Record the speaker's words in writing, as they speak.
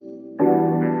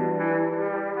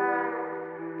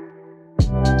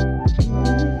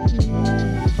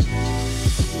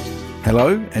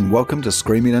Hello and welcome to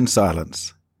Screaming in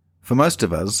Silence. For most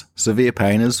of us, severe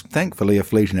pain is thankfully a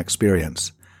fleeting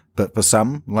experience, but for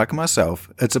some, like myself,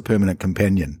 it's a permanent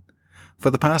companion. For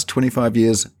the past 25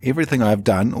 years, everything I've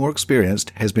done or experienced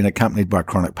has been accompanied by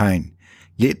chronic pain.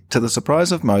 Yet, to the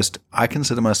surprise of most, I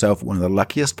consider myself one of the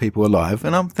luckiest people alive,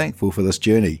 and I'm thankful for this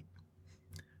journey.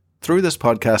 Through this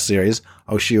podcast series,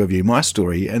 I'll share with you my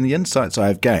story and the insights I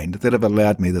have gained that have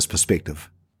allowed me this perspective.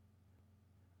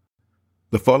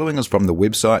 The following is from the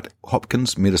website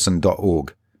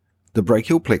hopkinsmedicine.org. The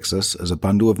brachial plexus is a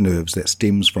bundle of nerves that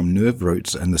stems from nerve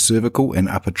roots in the cervical and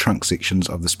upper trunk sections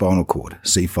of the spinal cord,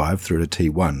 C5 through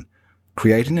to T1,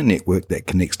 creating a network that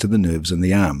connects to the nerves in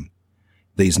the arm.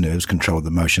 These nerves control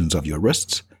the motions of your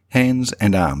wrists, hands,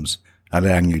 and arms,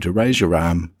 allowing you to raise your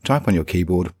arm, type on your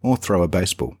keyboard, or throw a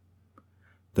baseball.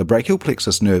 The brachial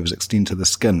plexus nerves extend to the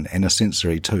skin and are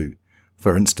sensory too.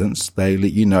 For instance, they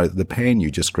let you know that the pan you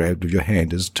just grabbed with your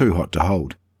hand is too hot to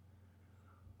hold.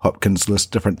 Hopkins lists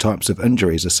different types of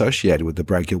injuries associated with the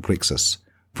brachial plexus,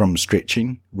 from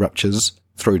stretching, ruptures,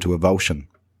 through to avulsion.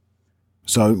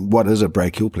 So, what is a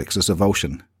brachial plexus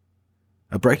avulsion?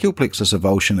 A brachial plexus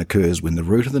avulsion occurs when the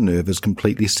root of the nerve is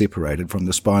completely separated from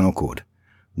the spinal cord.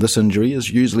 This injury is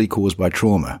usually caused by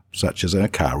trauma, such as a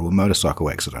car or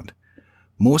motorcycle accident.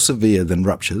 More severe than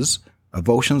ruptures,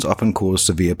 avulsions often cause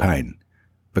severe pain.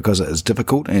 Because it is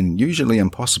difficult and usually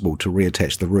impossible to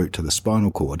reattach the root to the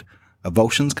spinal cord,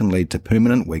 avulsions can lead to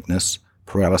permanent weakness,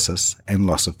 paralysis, and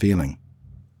loss of feeling.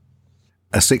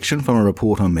 A section from a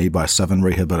report on me by Southern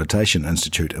Rehabilitation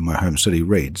Institute in my home city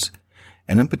reads,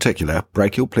 and in particular,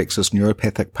 brachial plexus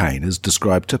neuropathic pain is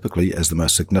described typically as the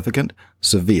most significant,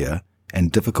 severe,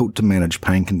 and difficult to manage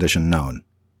pain condition known.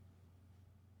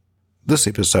 This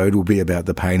episode will be about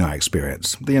the pain I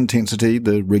experience, the intensity,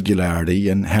 the regularity,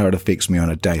 and how it affects me on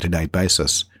a day-to-day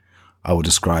basis. I will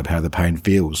describe how the pain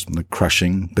feels, the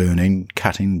crushing, burning,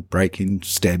 cutting, breaking,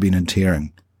 stabbing, and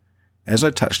tearing. As I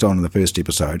touched on in the first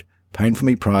episode, pain for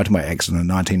me prior to my accident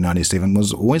in 1997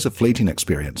 was always a fleeting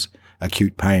experience,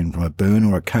 acute pain from a burn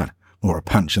or a cut, or a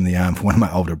punch in the arm from one of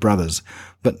my older brothers,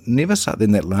 but never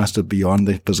something that lasted beyond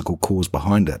the physical cause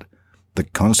behind it. The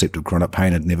concept of chronic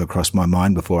pain had never crossed my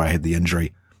mind before I had the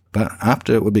injury, but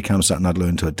after it would become something I'd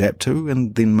learn to adapt to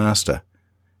and then master.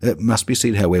 It must be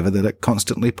said, however, that it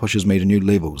constantly pushes me to new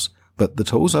levels, but the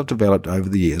tools I've developed over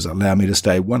the years allow me to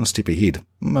stay one step ahead,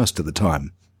 most of the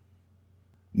time.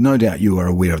 No doubt you are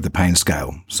aware of the pain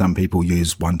scale. Some people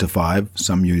use 1 to 5,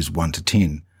 some use 1 to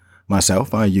 10.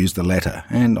 Myself, I use the latter,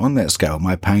 and on that scale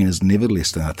my pain is never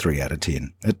less than a 3 out of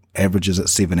 10. It averages at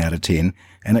 7 out of 10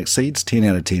 and exceeds 10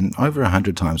 out of 10 over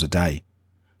 100 times a day.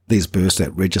 These bursts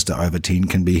that register over 10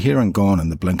 can be here and gone in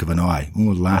the blink of an eye,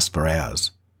 or last for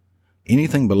hours.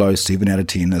 Anything below 7 out of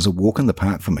 10 is a walk in the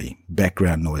park for me,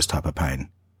 background noise type of pain.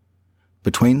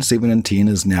 Between 7 and 10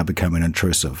 is now becoming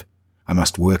intrusive. I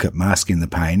must work at masking the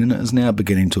pain, and it is now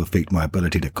beginning to affect my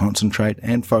ability to concentrate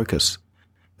and focus.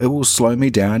 It will slow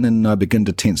me down and I begin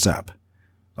to tense up.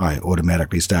 I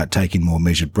automatically start taking more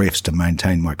measured breaths to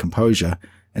maintain my composure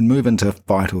and move into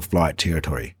fight or flight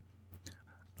territory.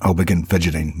 I'll begin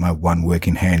fidgeting, my one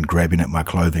working hand grabbing at my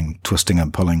clothing, twisting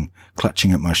and pulling,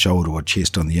 clutching at my shoulder or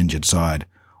chest on the injured side,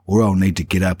 or I'll need to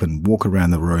get up and walk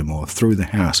around the room or through the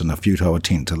house in a futile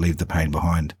attempt to leave the pain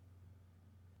behind.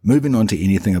 Moving on to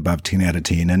anything above 10 out of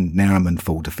 10, and now I'm in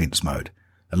full defense mode.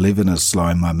 11 is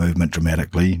slowing my movement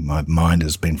dramatically, my mind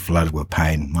has been flooded with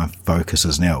pain, my focus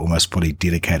is now almost fully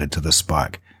dedicated to the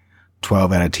spike.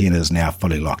 12 out of 10 is now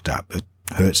fully locked up. It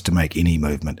hurts to make any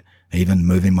movement, even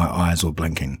moving my eyes or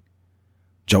blinking.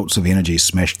 Jolts of energy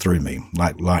smash through me,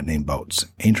 like lightning bolts,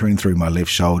 entering through my left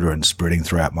shoulder and spreading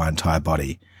throughout my entire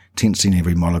body, tensing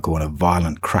every molecule in a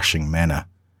violent, crushing manner.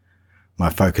 My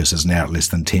focus is now at less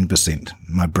than 10%,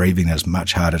 my breathing is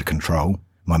much harder to control.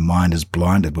 My mind is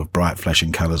blinded with bright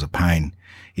flashing colours of pain.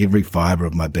 Every fibre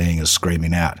of my being is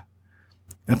screaming out.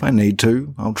 If I need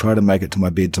to, I'll try to make it to my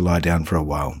bed to lie down for a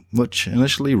while, which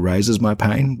initially raises my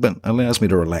pain, but allows me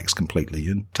to relax completely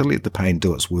and to let the pain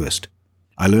do its worst.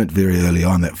 I learnt very early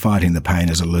on that fighting the pain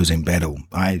is a losing battle.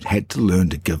 I had to learn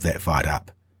to give that fight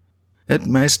up. It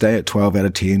may stay at 12 out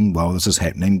of 10 while this is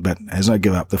happening, but as I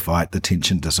give up the fight, the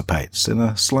tension dissipates and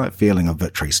a slight feeling of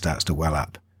victory starts to well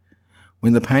up.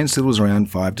 When the pain settles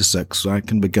around 5 to 6, I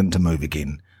can begin to move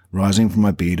again, rising from my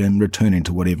bed and returning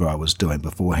to whatever I was doing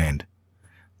beforehand.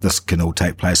 This can all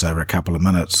take place over a couple of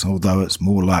minutes, although it's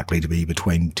more likely to be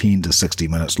between 10 to 60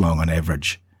 minutes long on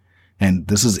average. And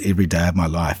this is every day of my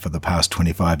life for the past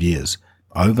 25 years,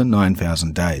 over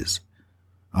 9,000 days.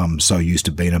 I'm so used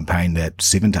to being in pain that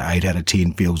 7 to 8 out of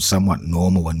 10 feels somewhat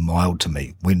normal and mild to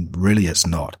me, when really it's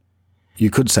not. You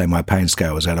could say my pain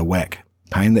scale is out of whack.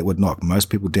 Pain that would knock most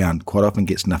people down quite often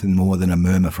gets nothing more than a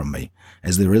murmur from me,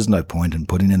 as there is no point in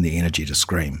putting in the energy to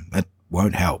scream. It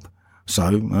won't help.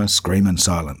 So I scream in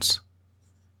silence.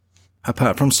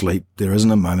 Apart from sleep, there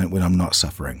isn't a moment when I'm not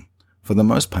suffering. For the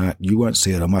most part, you won't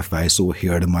see it on my face or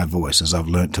hear it in my voice, as I've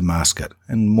learnt to mask it,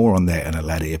 and more on that in a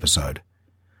later episode.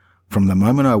 From the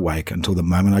moment I wake until the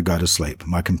moment I go to sleep,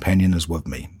 my companion is with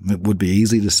me. It would be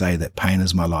easy to say that pain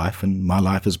is my life, and my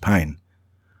life is pain.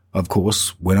 Of course,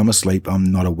 when I'm asleep,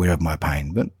 I'm not aware of my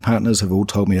pain, but partners have all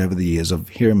told me over the years of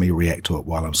hearing me react to it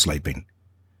while I'm sleeping.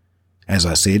 As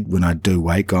I said, when I do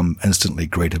wake, I'm instantly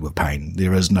greeted with pain.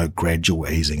 There is no gradual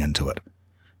easing into it.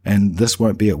 And this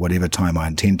won't be at whatever time I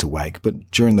intend to wake,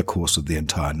 but during the course of the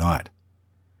entire night.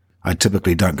 I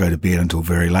typically don't go to bed until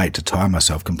very late to tire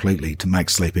myself completely to make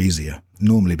sleep easier,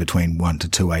 normally between 1 to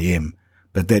 2 a.m.,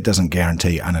 but that doesn't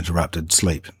guarantee uninterrupted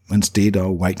sleep. Instead,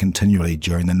 I'll wake continually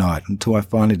during the night until I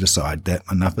finally decide that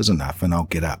enough is enough and I'll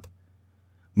get up.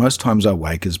 Most times I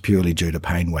wake is purely due to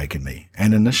pain waking me,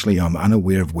 and initially I'm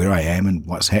unaware of where I am and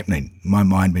what's happening, my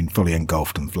mind being fully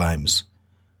engulfed in flames.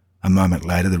 A moment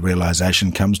later the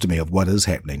realization comes to me of what is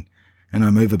happening, and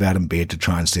I move about in bed to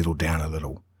try and settle down a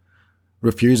little.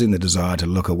 Refusing the desire to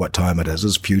look at what time it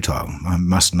is futile. I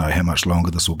must know how much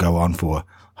longer this will go on for,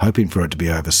 hoping for it to be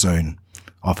over soon,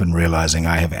 often realizing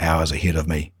I have hours ahead of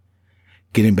me.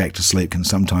 Getting back to sleep can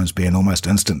sometimes be an almost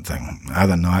instant thing.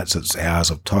 Other nights it's hours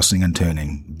of tossing and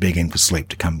turning, begging for sleep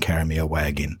to come carry me away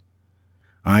again.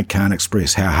 I can't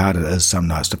express how hard it is some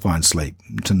nights to find sleep,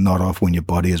 to nod off when your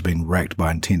body has been racked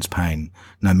by intense pain,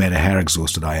 no matter how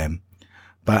exhausted I am.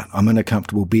 But I'm in a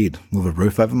comfortable bed, with a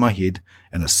roof over my head,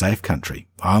 in a safe country.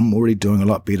 I'm already doing a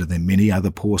lot better than many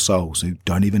other poor souls who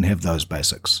don't even have those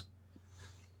basics.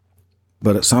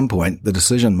 But at some point, the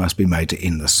decision must be made to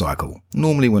end this cycle,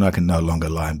 normally when I can no longer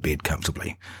lie in bed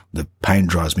comfortably. The pain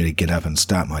drives me to get up and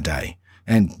start my day.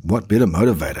 And what better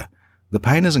motivator? The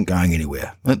pain isn't going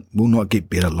anywhere. It will not get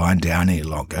better lying down any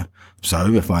longer.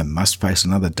 So if I must face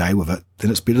another day with it, then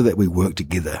it's better that we work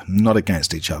together, not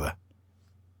against each other.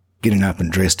 Getting up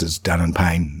and dressed is done in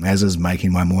pain, as is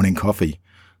making my morning coffee.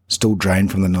 Still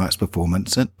drained from the night's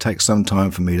performance, it takes some time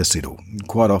for me to settle.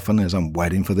 Quite often, as I'm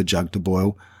waiting for the jug to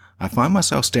boil, I find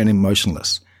myself standing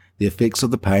motionless, the effects of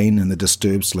the pain and the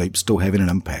disturbed sleep still having an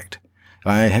impact.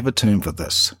 I have a term for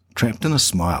this, trapped in a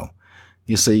smile.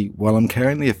 You see, while I'm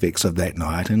carrying the effects of that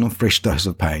night and a fresh dose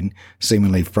of pain,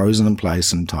 seemingly frozen in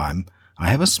place in time, I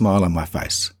have a smile on my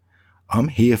face. I'm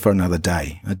here for another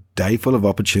day, a day full of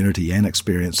opportunity and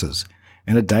experiences,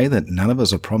 and a day that none of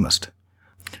us are promised.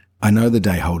 I know the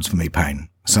day holds for me pain,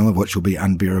 some of which will be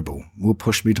unbearable, will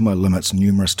push me to my limits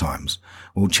numerous times,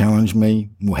 will challenge me,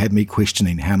 will have me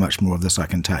questioning how much more of this I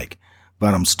can take.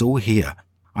 But I'm still here.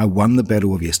 I won the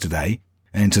battle of yesterday,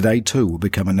 and today too will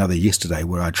become another yesterday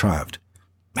where I triumphed.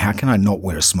 How can I not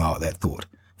wear a smile at that thought?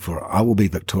 For I will be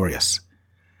victorious.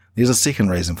 There's a second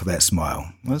reason for that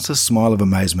smile. It's a smile of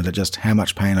amazement at just how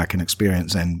much pain I can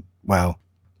experience and, well,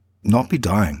 not be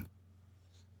dying.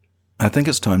 I think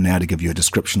it's time now to give you a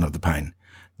description of the pain.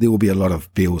 There will be a lot of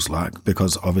feels like,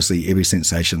 because obviously every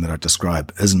sensation that I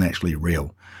describe isn't actually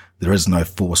real. There is no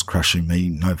force crushing me,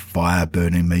 no fire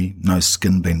burning me, no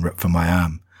skin being ripped from my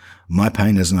arm. My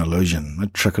pain is an illusion, a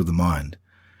trick of the mind.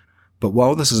 But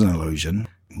while this is an illusion,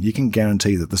 you can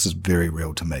guarantee that this is very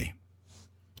real to me.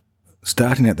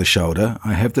 Starting at the shoulder,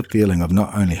 I have the feeling of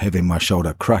not only having my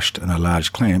shoulder crushed in a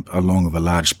large clamp along with a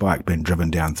large spike being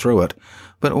driven down through it,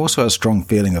 but also a strong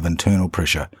feeling of internal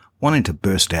pressure, wanting to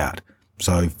burst out,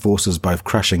 so forces both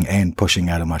crushing and pushing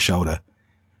out of my shoulder.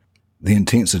 The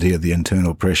intensity of the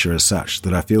internal pressure is such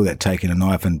that I feel that taking a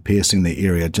knife and piercing the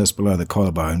area just below the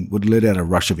collarbone would let out a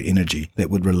rush of energy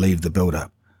that would relieve the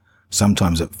build-up.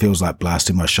 Sometimes it feels like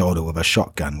blasting my shoulder with a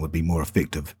shotgun would be more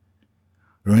effective.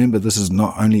 Remember, this is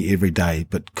not only every day,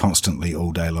 but constantly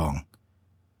all day long.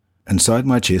 Inside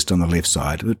my chest on the left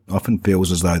side, it often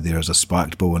feels as though there is a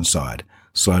spiked ball inside,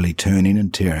 slowly turning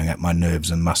and tearing at my nerves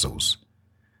and muscles.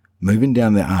 Moving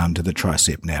down the arm to the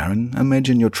tricep now, and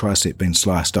imagine your tricep being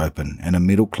sliced open and a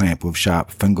metal clamp with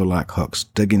sharp finger-like hooks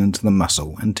digging into the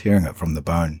muscle and tearing it from the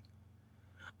bone.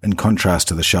 In contrast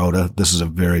to the shoulder, this is a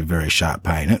very, very sharp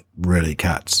pain. It really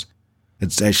cuts.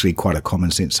 It's actually quite a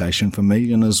common sensation for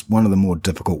me and is one of the more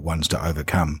difficult ones to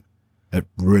overcome. It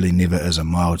really never is a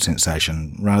mild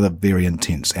sensation, rather very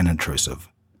intense and intrusive.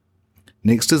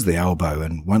 Next is the elbow,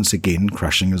 and once again,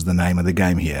 crushing is the name of the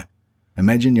game here.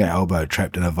 Imagine your elbow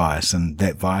trapped in a vice, and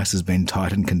that vice has been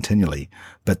tightened continually.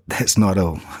 But that's not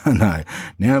all. No.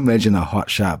 Now imagine a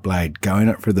hot, sharp blade going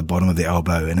up through the bottom of the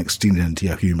elbow and extending into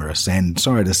your humerus, and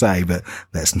sorry to say, but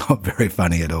that's not very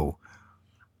funny at all.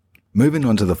 Moving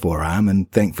on to the forearm, and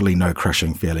thankfully no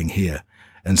crushing feeling here.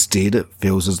 Instead, it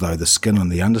feels as though the skin on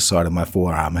the underside of my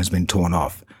forearm has been torn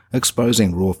off,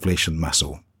 exposing raw flesh and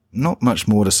muscle. Not much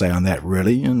more to say on that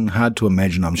really, and hard to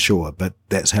imagine I'm sure, but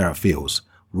that's how it feels,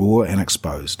 raw and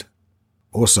exposed.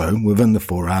 Also, within the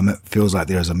forearm it feels like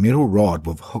there is a metal rod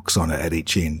with hooks on it at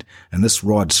each end, and this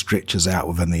rod stretches out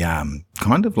within the arm,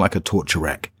 kind of like a torture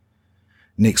rack.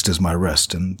 Next is my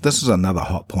wrist, and this is another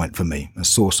hot point for me, a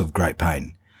source of great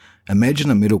pain. Imagine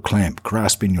a metal clamp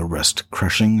grasping your wrist,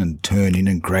 crushing and turning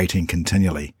and grating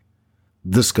continually.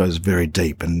 This goes very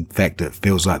deep. In fact, it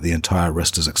feels like the entire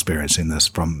wrist is experiencing this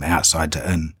from outside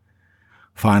to in.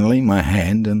 Finally, my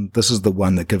hand, and this is the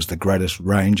one that gives the greatest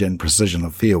range and precision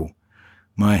of feel.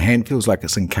 My hand feels like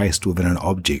it's encased within an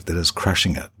object that is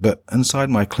crushing it, but inside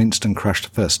my clenched and crushed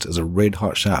fist is a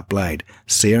red-hot sharp blade,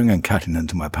 searing and cutting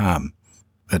into my palm.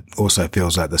 It also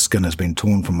feels like the skin has been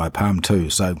torn from my palm too,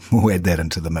 so we'll add that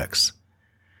into the mix.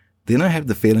 Then I have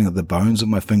the feeling of the bones of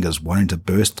my fingers wanting to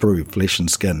burst through flesh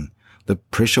and skin, the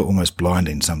pressure almost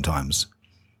blinding sometimes.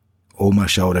 All my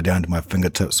shoulder down to my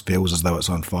fingertips feels as though it's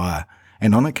on fire,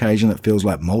 and on occasion it feels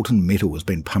like molten metal has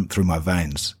been pumped through my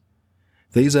veins.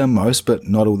 These are most but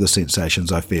not all the sensations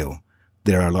I feel.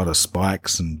 There are a lot of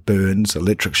spikes and burns,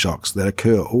 electric shocks that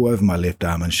occur all over my left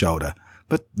arm and shoulder,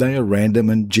 but they are random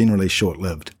and generally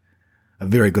short-lived. A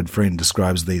very good friend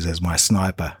describes these as my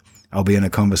sniper. I'll be in a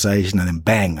conversation and then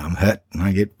bang, I'm hit, and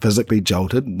I get physically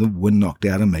jolted, the wind knocked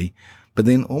out of me, but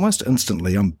then almost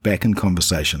instantly I'm back in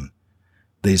conversation.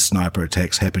 These sniper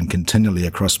attacks happen continually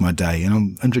across my day, and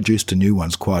I'm introduced to new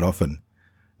ones quite often.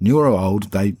 New or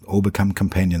old, they all become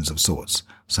companions of sorts,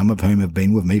 some of whom have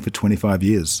been with me for 25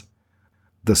 years.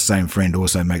 This same friend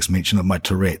also makes mention of my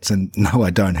Tourette's, and no, I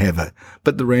don't have it,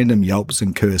 but the random yelps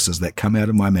and curses that come out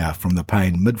of my mouth from the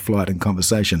pain mid-flight in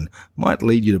conversation might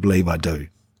lead you to believe I do.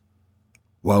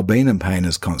 While being in pain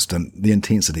is constant, the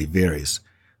intensity varies.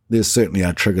 There certainly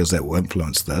are triggers that will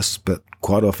influence this, but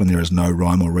quite often there is no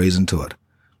rhyme or reason to it.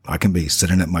 I can be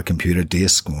sitting at my computer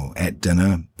desk or at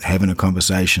dinner, having a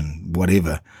conversation,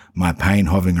 whatever, my pain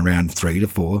hovering around 3 to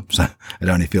 4, so it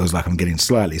only feels like I'm getting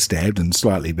slightly stabbed and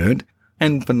slightly burnt,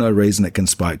 and for no reason it can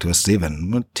spike to a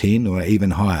 7, or 10, or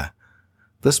even higher.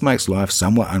 This makes life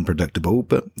somewhat unpredictable,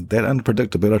 but that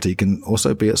unpredictability can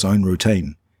also be its own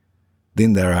routine.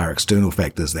 Then there are external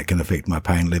factors that can affect my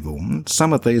pain level.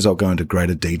 Some of these I'll go into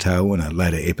greater detail in a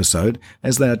later episode,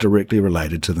 as they are directly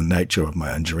related to the nature of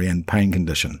my injury and pain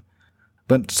condition.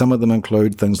 But some of them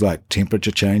include things like temperature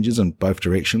changes in both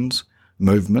directions,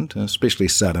 movement, especially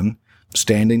sudden,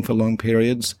 standing for long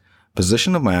periods,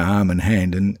 position of my arm and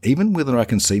hand, and even whether I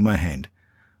can see my hand.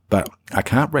 But I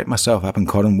can't wrap myself up in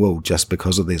cotton wool just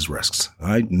because of these risks.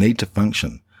 I need to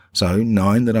function. So,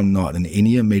 knowing that I'm not in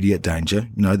any immediate danger,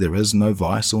 there is no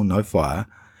vice or no fire,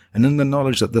 and in the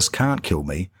knowledge that this can't kill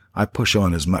me, I push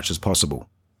on as much as possible.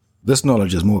 This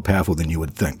knowledge is more powerful than you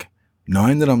would think.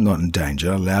 Knowing that I'm not in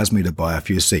danger allows me to buy a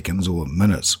few seconds or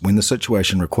minutes when the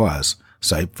situation requires,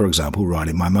 say, for example,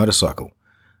 riding my motorcycle.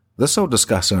 This I'll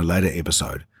discuss in a later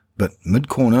episode, but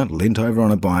mid-corner, leant over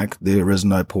on a bike, there is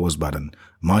no pause button.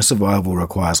 My survival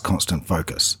requires constant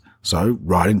focus. So,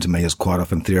 riding to me is quite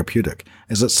often therapeutic,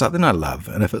 as it's something I love,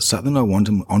 and if it's something I want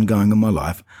ongoing in my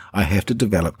life, I have to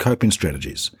develop coping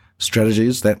strategies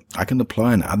that I can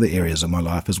apply in other areas of my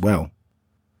life as well.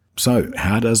 So,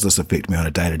 how does this affect me on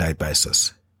a day-to-day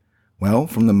basis? Well,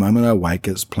 from the moment I wake,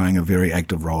 it's playing a very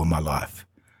active role in my life.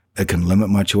 It can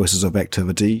limit my choices of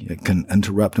activity, it can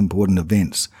interrupt important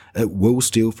events, it will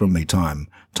steal from me time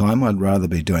I'd rather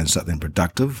be doing something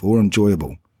productive or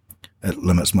enjoyable. It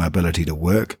limits my ability to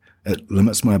work, it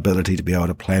limits my ability to be able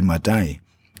to plan my day.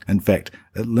 In fact,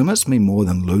 it limits me more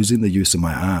than losing the use of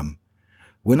my arm.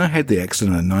 When I had the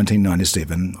accident in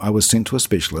 1997, I was sent to a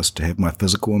specialist to have my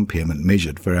physical impairment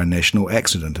measured for our national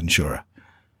accident insurer.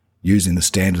 Using the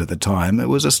standard at the time, it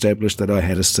was established that I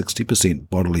had a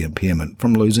 60% bodily impairment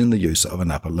from losing the use of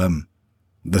an upper limb.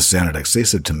 This sounded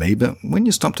excessive to me, but when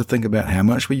you stop to think about how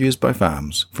much we use both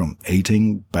arms, from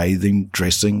eating, bathing,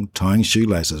 dressing, tying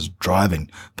shoelaces, driving,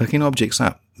 picking objects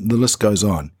up, the list goes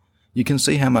on, you can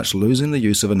see how much losing the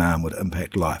use of an arm would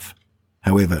impact life.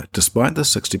 However, despite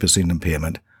this 60%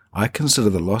 impairment, I consider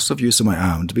the loss of use of my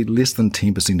arm to be less than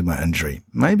 10% of my injury,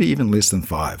 maybe even less than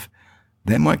 5%.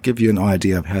 That might give you an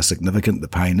idea of how significant the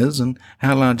pain is and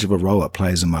how large of a role it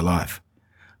plays in my life.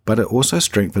 But it also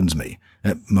strengthens me.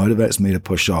 It motivates me to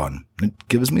push on. It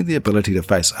gives me the ability to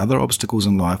face other obstacles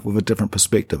in life with a different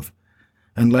perspective.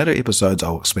 In later episodes,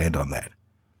 I'll expand on that.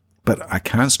 But I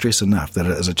can't stress enough that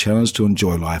it is a challenge to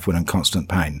enjoy life when in constant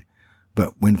pain.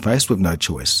 But when faced with no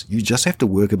choice, you just have to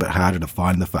work a bit harder to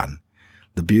find the fun.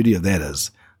 The beauty of that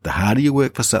is, The harder you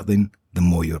work for something, the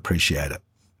more you appreciate it.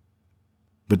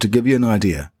 But to give you an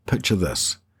idea, picture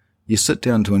this. You sit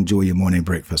down to enjoy your morning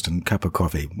breakfast and cup of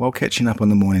coffee while catching up on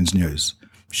the morning's news,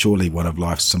 surely one of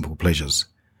life's simple pleasures.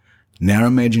 Now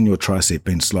imagine your tricep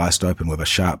being sliced open with a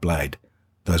sharp blade,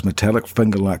 those metallic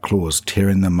finger-like claws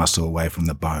tearing the muscle away from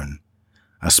the bone,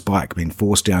 a spike being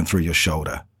forced down through your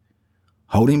shoulder,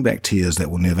 holding back tears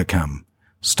that will never come,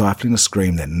 stifling a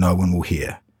scream that no one will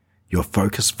hear, your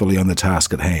focus fully on the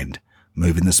task at hand,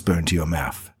 moving the spoon to your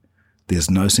mouth. There's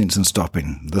no sense in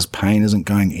stopping. This pain isn't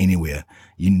going anywhere.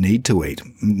 You need to eat.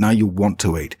 No, you want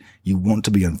to eat. You want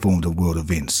to be informed of world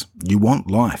events. You want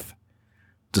life.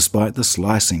 Despite the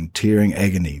slicing, tearing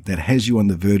agony that has you on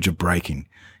the verge of breaking,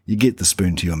 you get the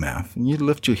spoon to your mouth and you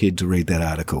lift your head to read that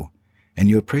article. And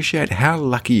you appreciate how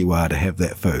lucky you are to have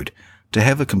that food, to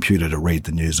have a computer to read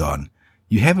the news on.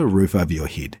 You have a roof over your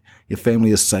head. Your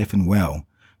family is safe and well.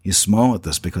 You smile at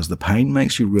this because the pain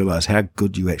makes you realize how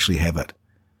good you actually have it.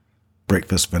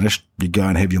 Breakfast finished, you go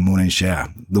and have your morning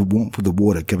shower, the warmth of the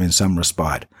water giving some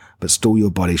respite, but still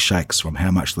your body shakes from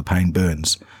how much the pain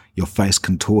burns, your face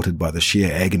contorted by the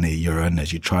sheer agony you're in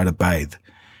as you try to bathe,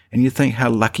 and you think how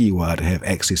lucky you are to have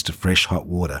access to fresh hot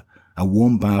water, a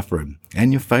warm bathroom,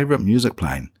 and your favourite music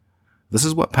playing. This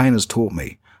is what pain has taught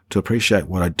me, to appreciate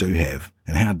what I do have,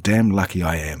 and how damn lucky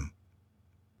I am.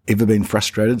 Ever been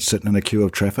frustrated sitting in a queue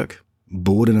of traffic?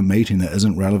 Bored in a meeting that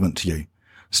isn't relevant to you?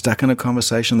 Stuck in a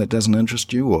conversation that doesn't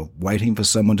interest you, or waiting for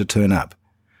someone to turn up?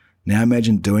 Now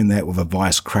imagine doing that with a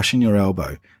vice crushing your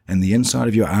elbow and the inside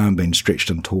of your arm being stretched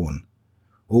and torn.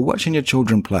 Or watching your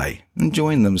children play,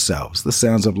 enjoying themselves, the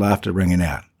sounds of laughter ringing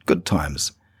out, good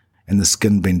times, and the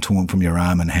skin being torn from your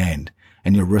arm and hand,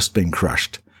 and your wrist being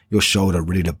crushed, your shoulder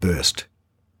ready to burst.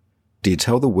 Do you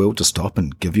tell the world to stop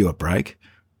and give you a break?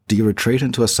 Do you retreat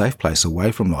into a safe place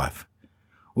away from life?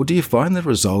 Or do you find the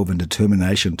resolve and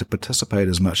determination to participate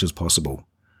as much as possible?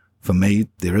 For me,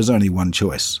 there is only one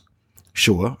choice.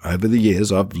 Sure, over the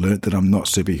years I've learnt that I'm not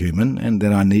superhuman and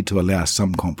that I need to allow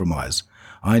some compromise.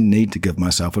 I need to give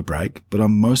myself a break, but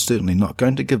I'm most certainly not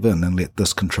going to give in and let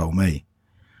this control me.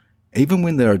 Even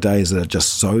when there are days that are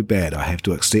just so bad I have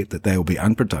to accept that they will be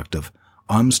unproductive,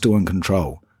 I'm still in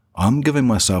control. I'm giving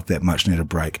myself that much needed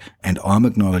break, and I'm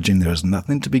acknowledging there is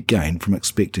nothing to be gained from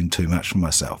expecting too much from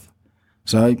myself.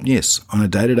 So yes, on a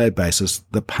day-to-day basis,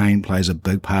 the pain plays a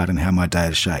big part in how my day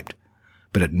is shaped,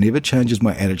 but it never changes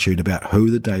my attitude about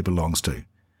who the day belongs to.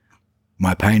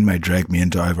 My pain may drag me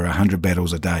into over 100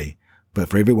 battles a day, but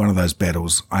for every one of those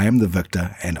battles, I am the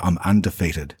victor and I'm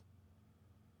undefeated.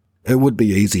 It would be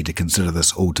easy to consider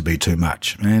this all to be too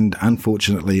much, and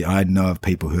unfortunately I know of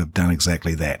people who have done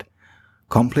exactly that.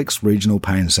 Complex Regional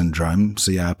Pain Syndrome,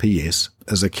 CRPS,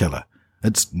 is a killer.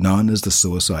 It's known as the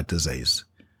suicide disease.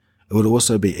 It would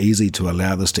also be easy to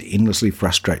allow this to endlessly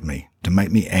frustrate me, to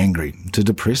make me angry, to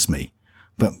depress me.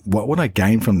 But what would I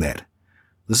gain from that?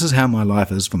 This is how my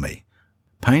life is for me.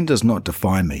 Pain does not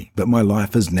define me, but my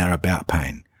life is now about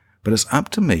pain. But it's up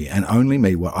to me and only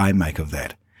me what I make of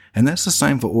that. And that's the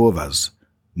same for all of us.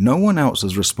 No one else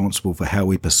is responsible for how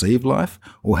we perceive life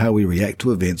or how we react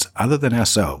to events other than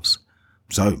ourselves.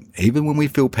 So even when we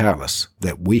feel powerless,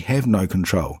 that we have no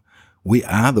control, we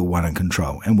are the one in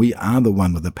control and we are the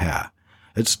one with the power.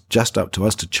 It's just up to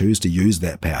us to choose to use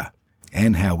that power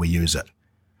and how we use it.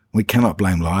 We cannot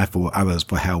blame life or others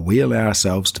for how we allow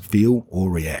ourselves to feel or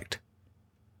react.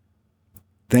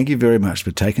 Thank you very much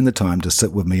for taking the time to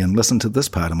sit with me and listen to this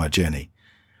part of my journey.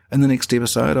 In the next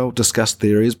episode, I'll discuss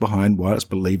theories behind why it's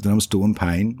believed that I'm still in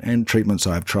pain and treatments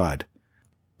I've tried.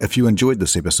 If you enjoyed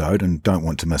this episode and don't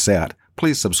want to miss out,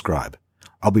 please subscribe.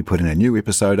 I'll be putting a new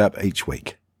episode up each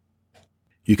week.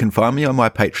 You can find me on my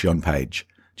Patreon page.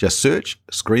 Just search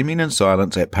Screaming in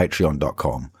Silence at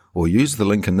patreon.com or use the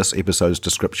link in this episode's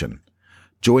description.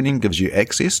 Joining gives you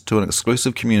access to an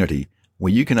exclusive community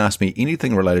where you can ask me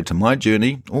anything related to my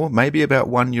journey or maybe about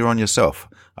one you're on yourself,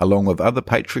 along with other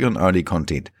Patreon-only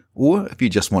content, or if you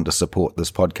just want to support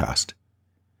this podcast.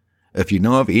 If you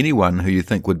know of anyone who you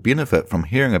think would benefit from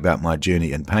hearing about my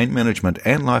journey in pain management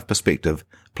and life perspective,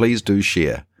 please do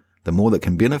share. The more that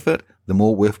can benefit, the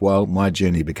more worthwhile my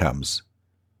journey becomes.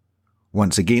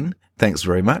 Once again, thanks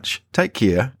very much, take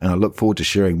care, and I look forward to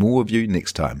sharing more with you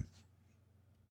next time.